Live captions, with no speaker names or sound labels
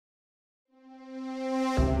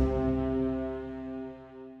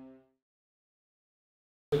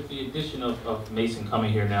With the addition of Mason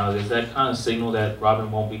coming here now, does that kind of signal that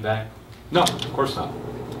Robin won't be back? No, of course not.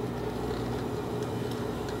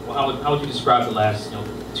 Well, how would you describe the last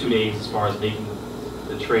 2 days as far as making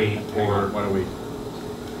the trade? Or why don't we?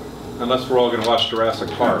 Unless we're all going to watch Jurassic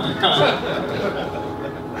Park.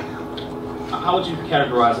 How would you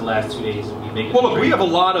categorize the last 2 days of you making? Well, look, we have a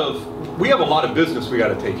lot of business we got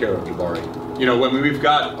to take care of, Jabari. When we've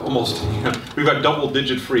got we've got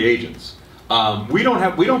double-digit free agents. We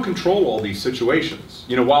don't control all these situations.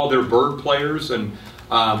 While they're bird players and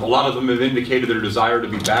a lot of them have indicated their desire to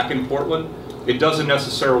be back in Portland, it doesn't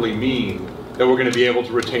necessarily mean that we're going to be able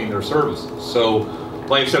to retain their services. So,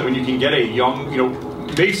 like I said, when you can get a young,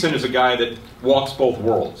 Mason is a guy that walks both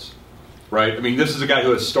worlds, right? I mean, this is a guy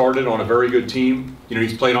who has started on a very good team.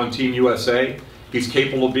 He's played on Team USA. He's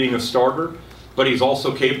capable of being a starter, but he's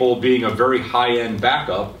also capable of being a very high-end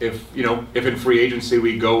backup if in free agency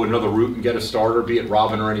we go another route and get a starter, be it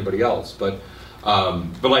Robin or anybody else. But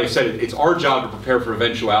like I said, it's our job to prepare for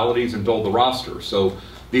eventualities and build the roster. So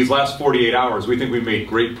these last 48 hours, we think we've made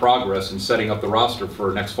great progress in setting up the roster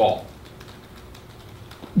for next fall.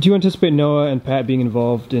 Do you anticipate Noah and Pat being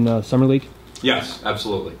involved in Summer League? Yes,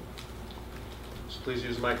 absolutely. So please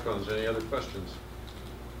use microphones. Any other questions?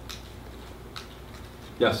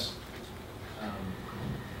 Yes.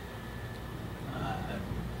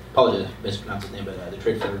 Apologize if I mispronounced his name, but the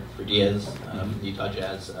trade for Diaz from the Utah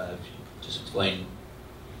Jazz. If you just explain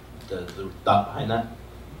the thought behind that.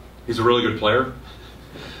 He's a really good player.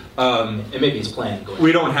 And maybe his plan going.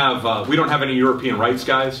 We don't have any European rights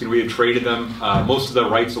guys. We had traded them most of their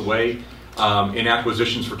rights away in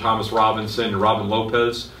acquisitions for Thomas Robinson and Robin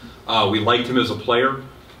Lopez. We liked him as a player.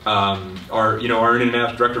 Our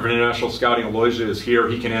director of international scouting, Olshey, is here.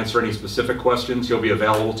 He can answer any specific questions. He'll be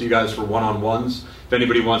available to you guys for one-on-ones if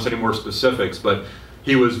anybody wants any more specifics. But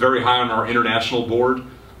he was very high on our international board.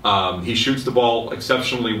 He shoots the ball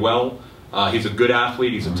exceptionally well. He's a good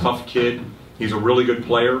athlete. He's a tough kid. He's a really good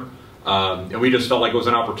player. And we just felt like it was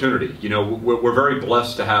an opportunity. We're very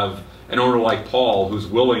blessed to have an owner like Paul who's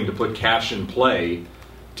willing to put cash in play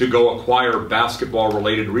to go acquire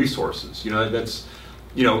basketball-related resources.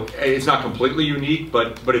 It's not completely unique,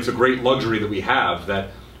 but it's a great luxury that we have,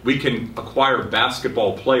 that we can acquire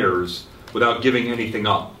basketball players without giving anything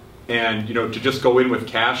up. And to just go in with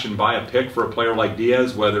cash and buy a pick for a player like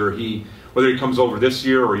Diaz, whether he comes over this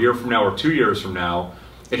year or a year from now or 2 years from now,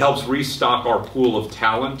 it helps restock our pool of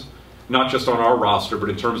talent, not just on our roster, but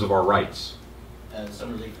in terms of our rights. And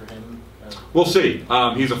Summer League for him? We'll see.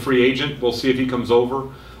 He's a free agent. We'll see if he comes over.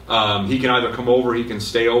 He can either come over, he can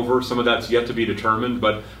stay over. Some of that's yet to be determined.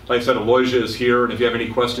 But like I said, Olshey is here. And if you have any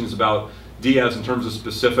questions about Diaz in terms of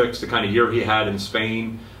specifics, the kind of year he had in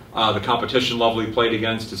Spain, the competition level he played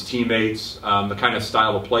against, his teammates, the kind of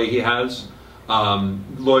style of play he has,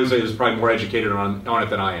 Olshey is probably more educated on it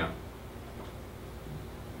than I am.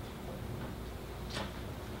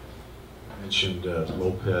 Mentioned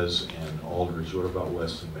Lopez and Aldridge. What about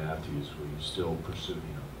Weston Matthews? Will you still pursue him?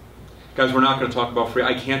 Guys, we're not going to talk about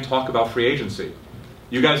I can't talk about free agency.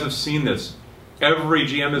 You guys have seen this. Every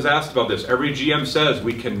GM is asked about this. Every GM says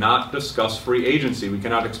we cannot discuss free agency. We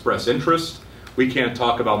cannot express interest. We can't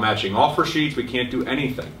talk about matching offer sheets. We can't do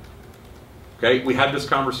anything. Okay? We had this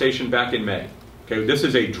conversation back in May. Okay? This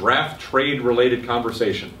is a draft trade related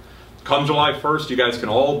conversation. Come July 1st, you guys can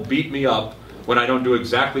all beat me up when I don't do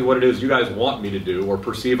exactly what it is you guys want me to do or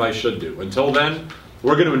perceive I should do. Until then,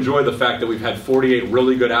 we're going to enjoy the fact that we've had 48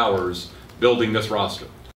 really good hours building this roster.